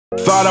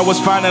thought I was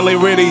finally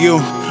rid of you,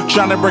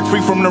 trying to break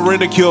free from the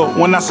ridicule.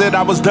 When I said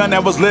I was done,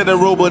 that was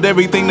literal, but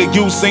everything to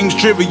you seems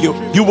trivial.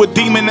 You a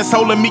demon that's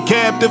holding me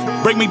captive,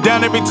 break me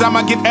down every time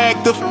I get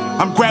active.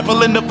 I'm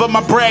grappling up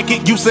my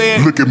bracket, you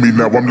said, look at me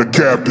now, I'm the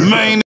captain.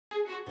 Man.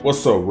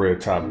 What's up,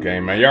 RedTop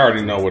gang, man? You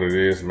already know what it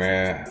is,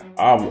 man.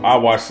 I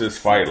watched this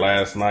fight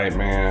last night,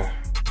 man.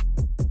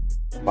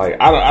 Like,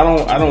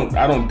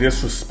 I don't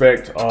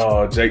disrespect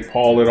Jake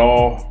Paul at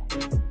all,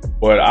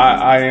 but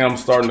I am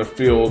starting to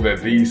feel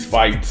that these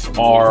fights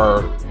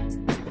are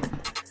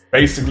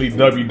basically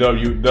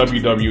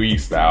WWE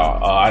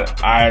style.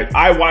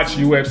 I watch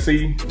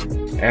UFC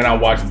and I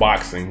watch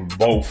boxing,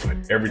 both,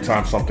 every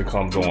time something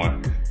comes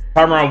on.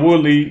 Tyron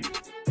Woodley,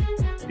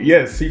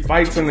 yes, he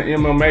fights in the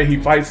MMA, he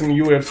fights in the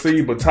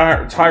UFC, but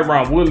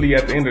Tyron Woodley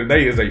at the end of the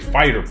day is a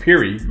fighter,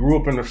 period. He grew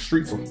up in the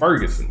streets of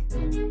Ferguson.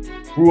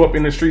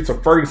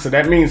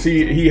 That means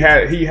he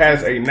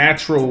has a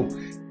natural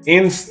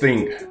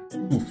instinct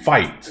to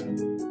fight.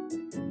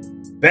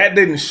 That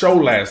didn't show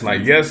last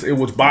night. Yes, it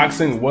was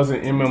boxing, it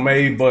wasn't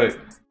MMA, but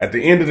at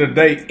the end of the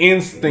day,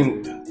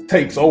 instinct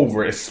takes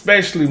over,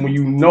 especially when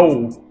you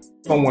know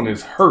someone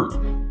is hurt.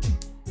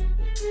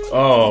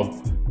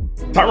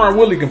 Tyron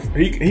Woodley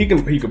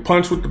can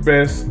punch with the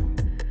best,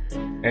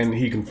 and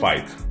he can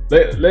fight.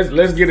 Let's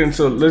just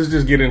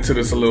get into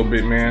this a little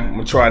bit, man. I'm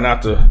gonna try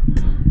not to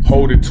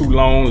hold it too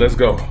long. Let's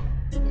go.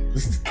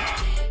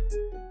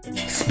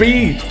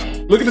 Speed.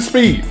 Look at the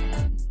speed.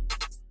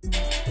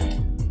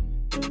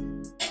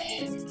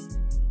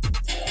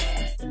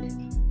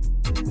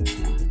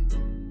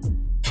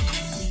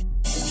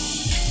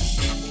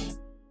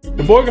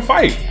 The boy can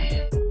fight.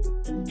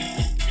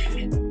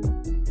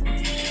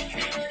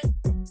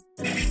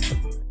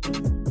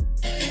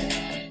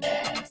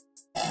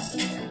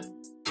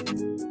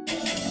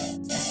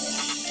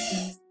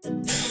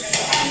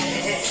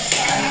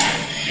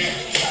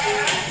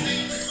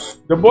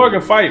 The boy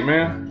can fight,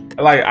 man.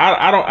 Like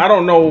I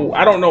don't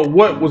know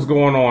what was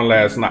going on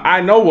last night.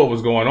 I know what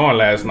was going on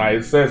last night.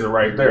 It says it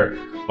right there.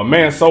 A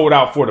man sold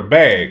out for the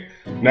bag.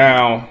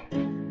 Now,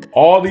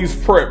 all these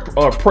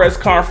press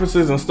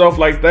conferences and stuff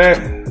like that,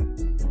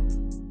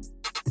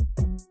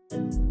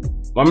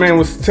 my man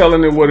was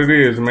telling it what it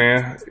is,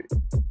 man.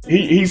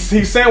 He's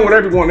saying what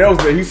everyone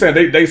else did. He said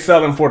they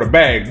selling for the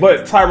bag,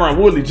 but Tyron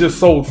Woodley just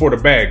sold for the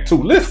bag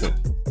too. Listen.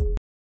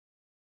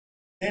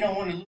 They don't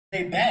want to lose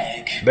their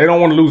bag. They don't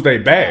want to lose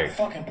their bag. They're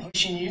fucking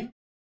pushing you.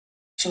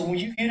 So when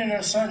you get in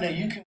there Sunday,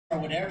 you can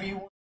wear whatever you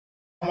want.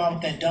 Come out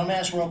with that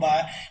dumbass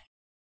robot.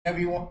 Whatever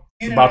you want.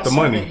 It's about the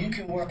money. You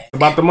can wear it's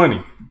about the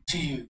money. To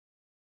you.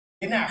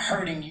 They're not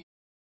hurting you.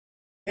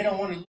 They don't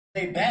want to lose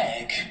their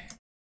bag.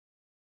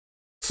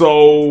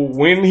 So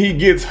when he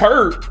gets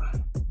hurt,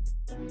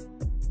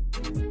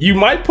 you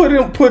might put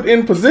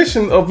in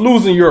position of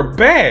losing your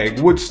bag,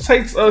 which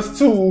takes us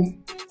to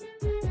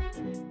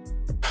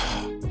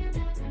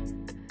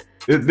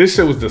this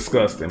shit was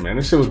disgusting, man.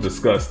 This shit was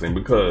disgusting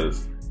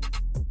because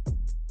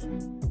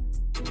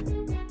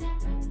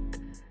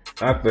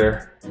not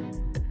there.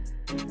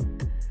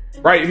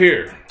 Right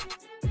here.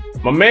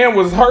 My man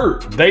was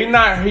hurt.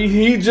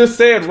 He just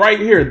said right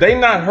here, they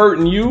not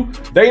hurting you.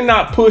 They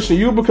not pushing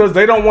you because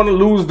they don't want to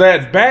lose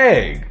that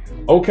bag.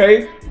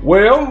 Okay?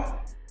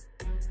 Well,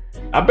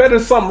 I bet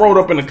there's something wrote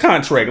up in the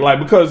contract. Like,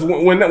 because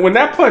when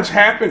that punch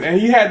happened and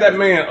he had that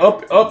man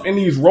up in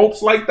these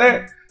ropes like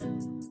that,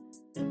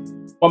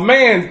 my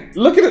man,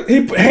 look at it.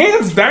 He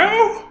hands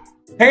down.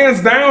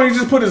 He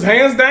just put his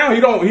hands down.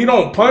 He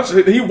don't punch.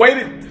 He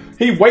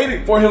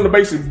waited for him to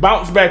basically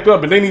bounce back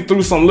up, and then he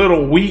threw some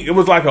little weak. It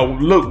was like a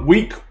little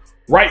weak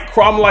right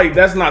cross. I'm like,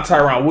 that's not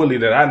Tyron Woodley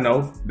that I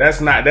know.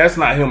 That's not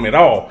him at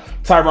all.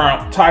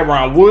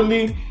 Tyron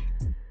Woodley,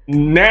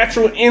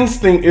 natural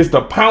instinct is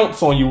to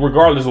pounce on you,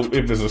 regardless of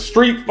if it's a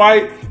street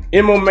fight,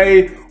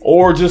 MMA,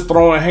 or just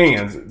throwing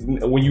hands.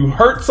 When you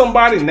hurt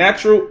somebody,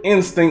 natural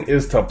instinct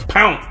is to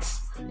pounce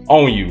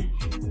on you.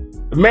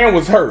 The man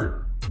was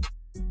hurt.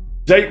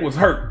 Jake was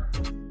hurt.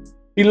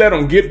 He let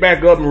him get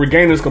back up and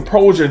regain his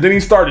composure. Then he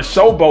started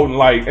showboating,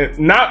 like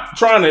not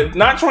trying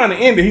to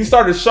end it. He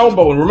started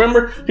showboating.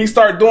 Remember, he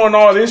started doing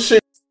all this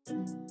shit.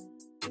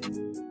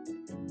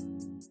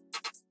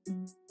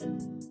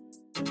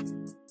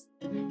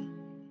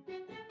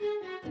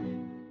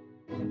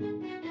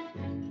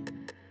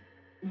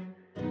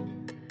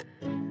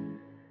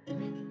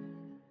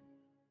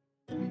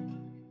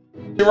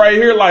 Right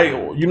here, like,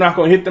 you're not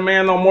gonna hit the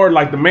man no more.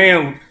 Like, the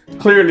man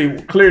clearly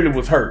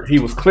was hurt. He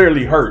was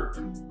clearly hurt,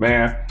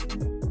 man.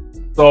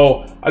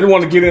 So I just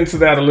want to get into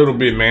that a little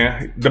bit,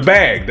 man. The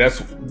bag, that's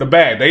the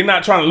bag. They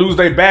not trying to lose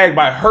their bag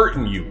by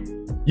hurting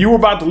you. You were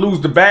about to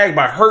lose the bag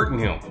by hurting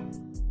him.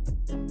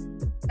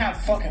 Not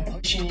fucking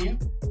pushing you.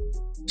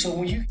 So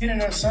when you get in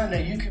there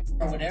Sunday, you can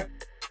wear whatever.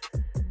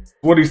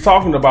 What he's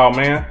talking about,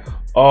 man.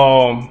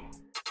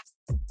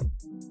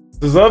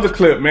 This other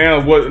clip,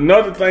 man,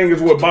 another thing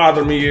is what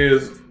bothered me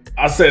is,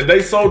 I said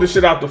they sold this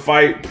shit out the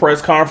fight,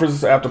 press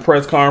conference after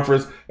press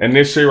conference, and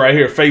this shit right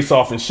here, face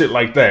off and shit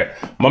like that.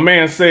 My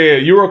man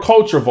said, you're a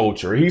culture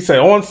vulture. He said,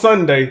 on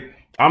Sunday,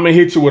 I'm gonna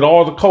hit you with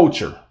all the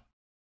culture.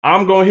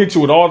 I'm gonna hit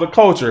you with all the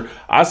culture.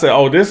 I said,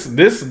 oh, this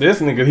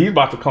nigga, he's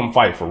about to come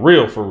fight for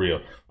real, for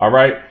real. All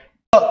right.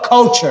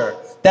 Culture.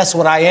 That's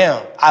what I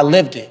am. I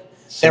lived it.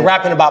 They're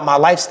rapping about my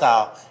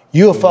lifestyle.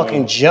 You a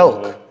fucking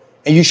joke.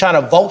 And you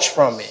trying to vulture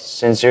from it.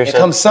 Since you're and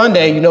come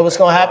Sunday, you know what's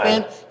gonna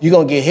happen? You're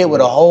gonna get hit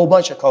with a whole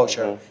bunch of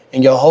culture.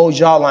 And your whole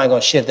jawline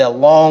gonna shift, that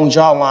long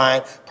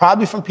jawline,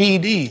 probably from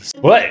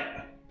PEDs. But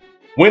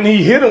when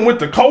he hit him with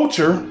the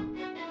culture,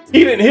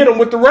 he didn't hit him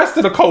with the rest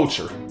of the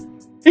culture.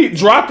 He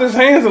dropped his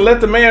hands and let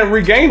the man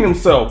regain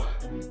himself.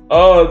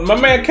 My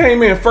man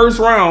came in first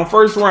round.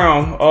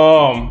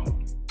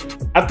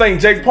 I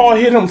think Jake Paul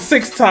hit him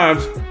 6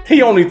 times.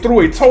 He only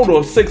threw a total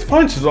of 6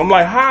 punches. I'm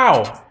like,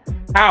 how?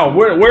 How?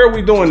 Where are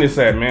we doing this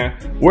at, man?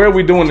 Where are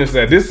we doing this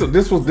at? This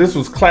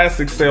was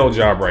classic sell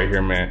job right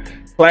here, man.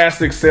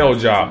 Classic sell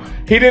job.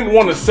 He didn't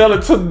want to sell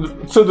it to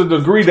the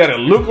degree that it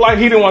looked like.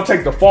 He didn't want to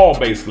take the fall,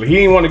 basically. He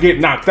didn't want to get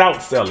knocked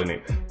out selling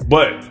it.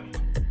 But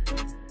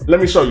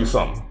let me show you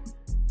something.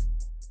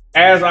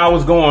 As I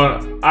was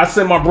going, I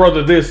sent my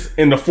brother this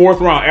in the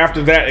 4th round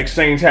after that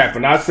exchange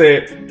happened. I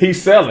said,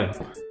 he's selling.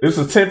 This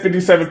is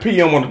 10:57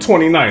 p.m. on the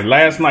 29th.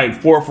 Last night,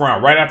 4th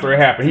round, right after it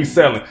happened, he's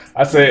selling.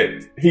 I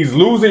said, he's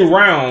losing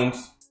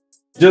rounds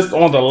just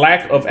on the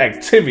lack of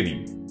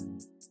activity.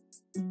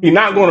 He's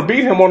not going to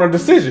beat him on a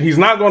decision. He's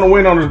not going to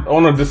win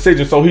on a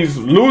decision. So he's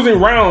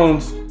losing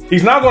rounds.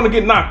 He's not going to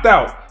get knocked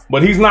out,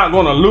 but he's not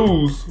going to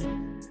lose.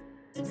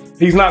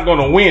 He's not going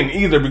to win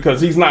either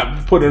because he's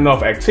not putting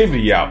enough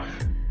activity out.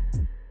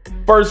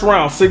 First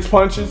round, 6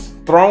 punches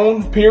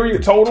thrown,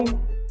 period, total.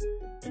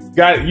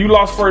 You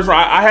lost first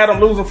round. I had him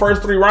losing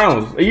first 3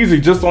 rounds. Easy,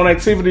 just on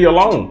activity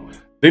alone.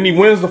 Then he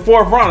wins the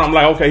 4th round. I'm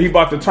like, okay, he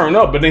about to turn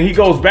up. But then he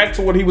goes back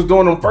to what he was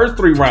doing in the first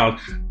 3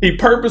 rounds. He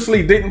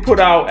purposely didn't put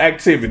out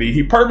activity.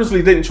 He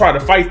purposely didn't try to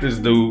fight this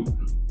dude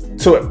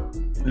to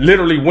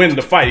literally win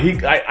the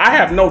fight. I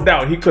have no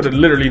doubt he could have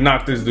literally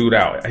knocked this dude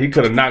out. He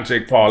could have knocked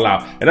Jake Paul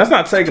out. And that's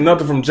not taking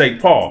nothing from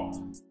Jake Paul.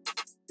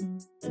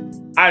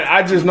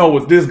 I just know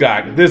what this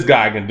guy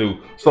can do.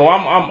 So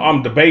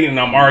I'm debating,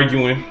 I'm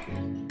arguing.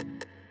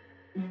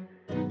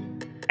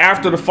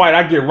 After the fight,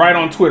 I get right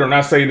on Twitter and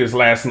I say this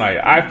last night.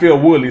 I feel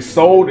Woodley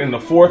sold in the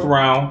 4th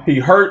round. He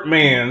hurt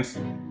mans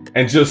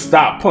and just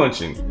stopped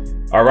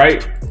punching. All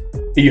right?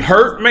 He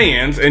hurt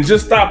mans and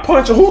just stopped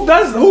punching. Who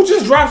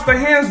just drops their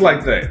hands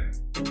like that?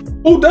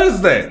 Who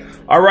does that?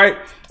 All right?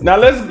 Now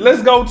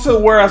let's go to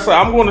where I said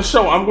I'm going to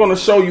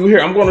show you here.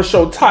 I'm going to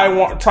show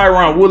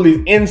Tyron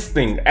Woodley's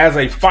instinct as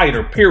a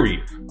fighter,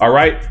 period. All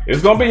right?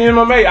 It's going to be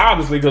MMA,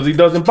 obviously, because he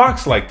doesn't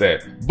box like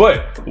that.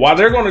 But while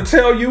they're going to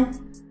tell you,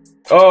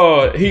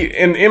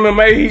 in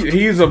MMA,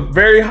 he's a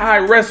very high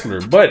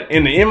wrestler. But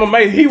in the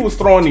MMA, he was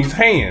throwing these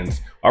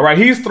hands. All right?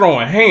 He's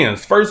throwing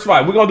hands. First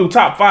fight, we're going to do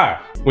top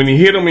 5. When he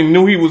hit him and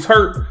knew he was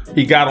hurt,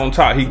 he got on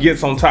top. He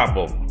gets on top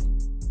of him.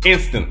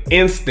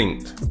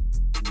 Instinct.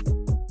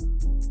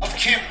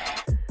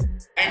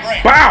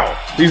 Bow!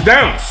 He's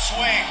down.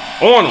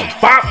 On him.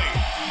 Bop.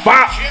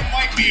 Bop.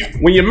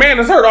 When your man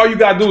is hurt, all you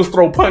gotta do is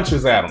throw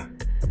punches at him.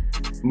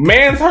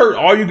 Man's hurt,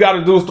 all you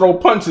gotta do is throw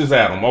punches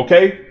at him,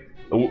 okay?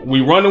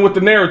 We running with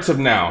the narrative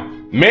now.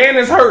 Man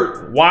is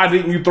hurt, why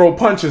didn't you throw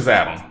punches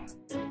at him?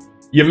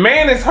 Your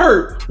man is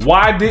hurt,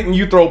 why didn't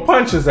you throw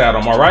punches at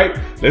him, all right?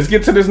 Let's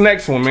get to this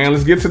next one, man.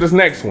 Let's get to this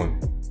next one.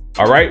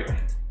 All right?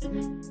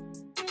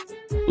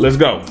 Let's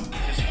go.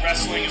 His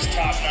wrestling is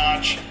top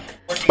notch.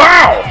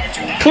 Bow!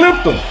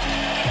 Clipped him.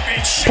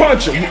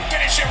 Punch him.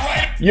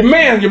 Your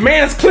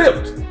man's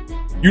clipped.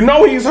 You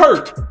know he's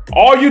hurt.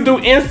 All you do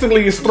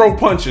instantly is throw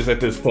punches at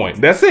this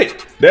point. That's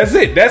it. That's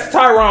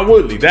Tyron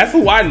Woodley. That's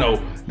who I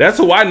know.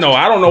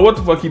 I don't know what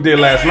the fuck he did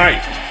last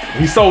night.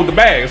 He sold the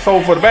bag.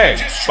 Sold for the bag.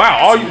 Wow,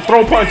 all you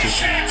throw punches.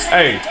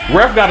 Hey,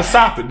 ref gotta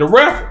stop it. The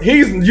ref,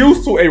 he's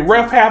used to a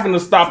ref having to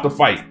stop the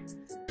fight.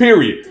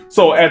 Period.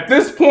 So at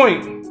this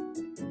point,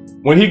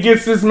 when he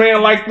gets this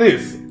man like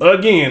this,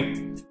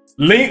 again,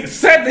 he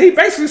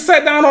basically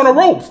sat down on the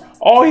ropes.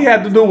 All he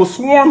had to do was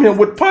swarm him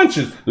with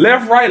punches.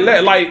 Left, right,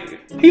 left.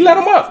 Like, he let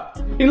him up.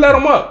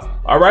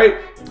 All right?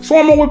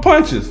 Swarm him with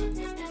punches.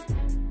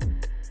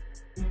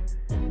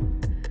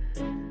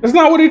 That's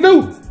not what he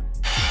do.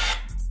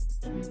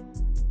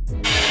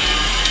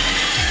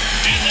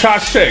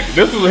 Kosh check.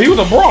 He was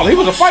a brawler. He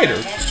was a fighter.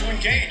 Wants to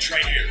engage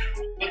right here.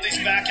 But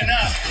he's backing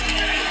up.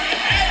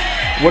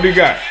 What do you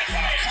got?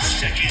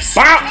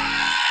 Bop!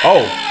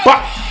 Oh,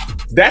 bop!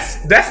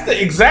 That's the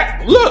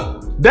exact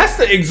look. That's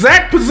the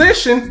exact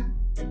position.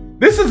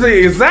 This is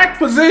the exact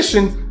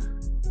position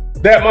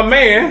that my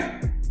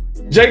man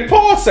Jake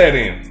Paul sat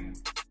in.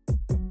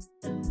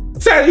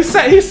 He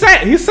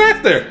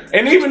sat there.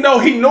 And even though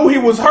he knew he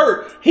was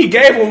hurt, he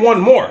gave him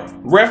one more.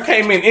 Ref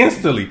came in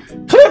instantly,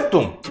 clipped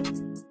him.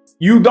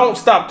 You don't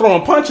stop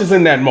throwing punches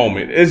in that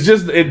moment. That's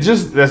just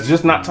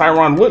not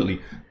Tyron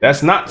Woodley.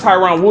 That's not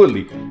Tyron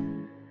Woodley.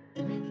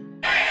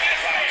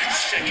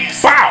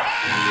 Bow!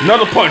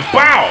 Another punch.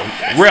 Bow!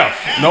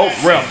 Ref. Nope,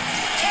 ref.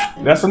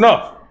 That's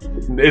enough.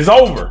 It's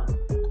over.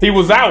 He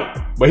was out,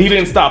 but he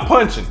didn't stop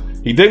punching.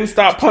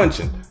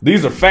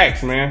 These are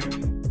facts, man.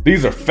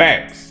 These are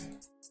facts.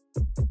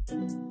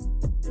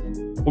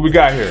 What we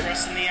got here?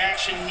 Pressing the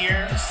action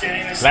here.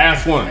 Standing this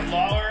Last one. And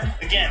Lawler,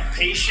 again,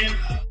 patient,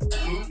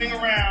 moving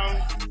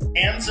around,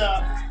 hands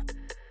up.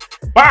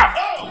 Wow.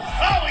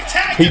 Oh, he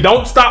tagged He him.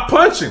 don't stop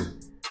punching.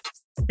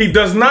 He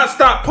does not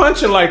stop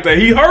punching like that.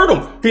 He hurt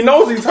him. He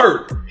knows he's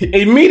hurt.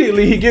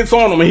 Immediately he gets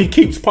on him and he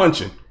keeps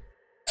punching.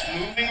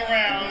 Moving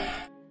around,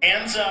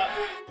 hands up.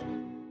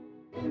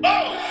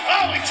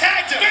 Oh, he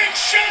tagged him. Big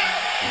shot.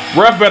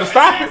 Ref better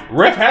stop it.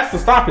 Ref has to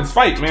stop his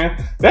fight, man.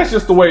 That's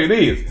just the way it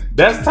is.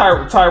 That's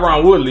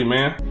Tyron Woodley,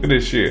 man. Look at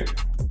this shit. On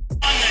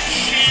the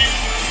chin.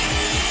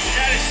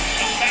 That is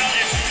about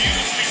as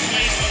beautifully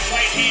placed with the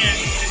right hand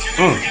as you're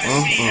ever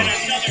going to see. And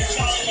another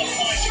follow-up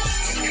punch.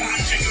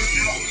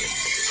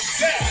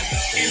 That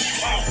is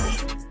power.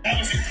 That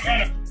was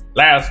incredible.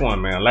 Last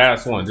one, man.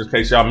 Last one, just in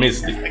case y'all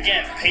missed it.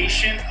 Again,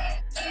 patient,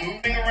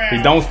 moving around.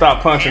 He don't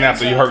stop punching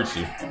after he hurts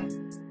you.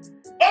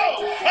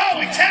 Oh,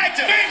 he tagged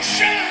him. Big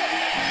shot.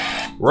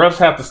 Refs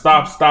have to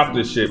stop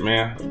this shit,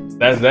 man.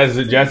 That's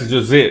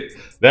just it.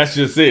 That's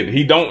just it.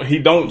 He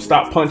don't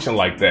stop punching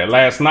like that.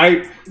 Last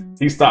night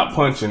he stopped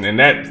punching, and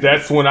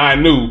that's when I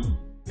knew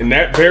in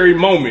that very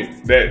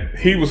moment that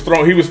he was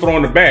throwing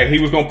the bag. He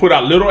was gonna put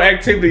out little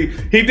activity.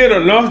 He did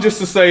enough just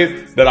to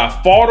say that I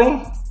fought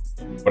him,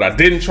 but I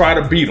didn't try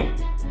to beat him.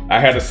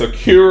 I had to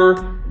secure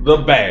the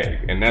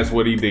bag, and that's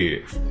what he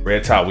did.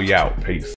 RedTop, we out. Peace.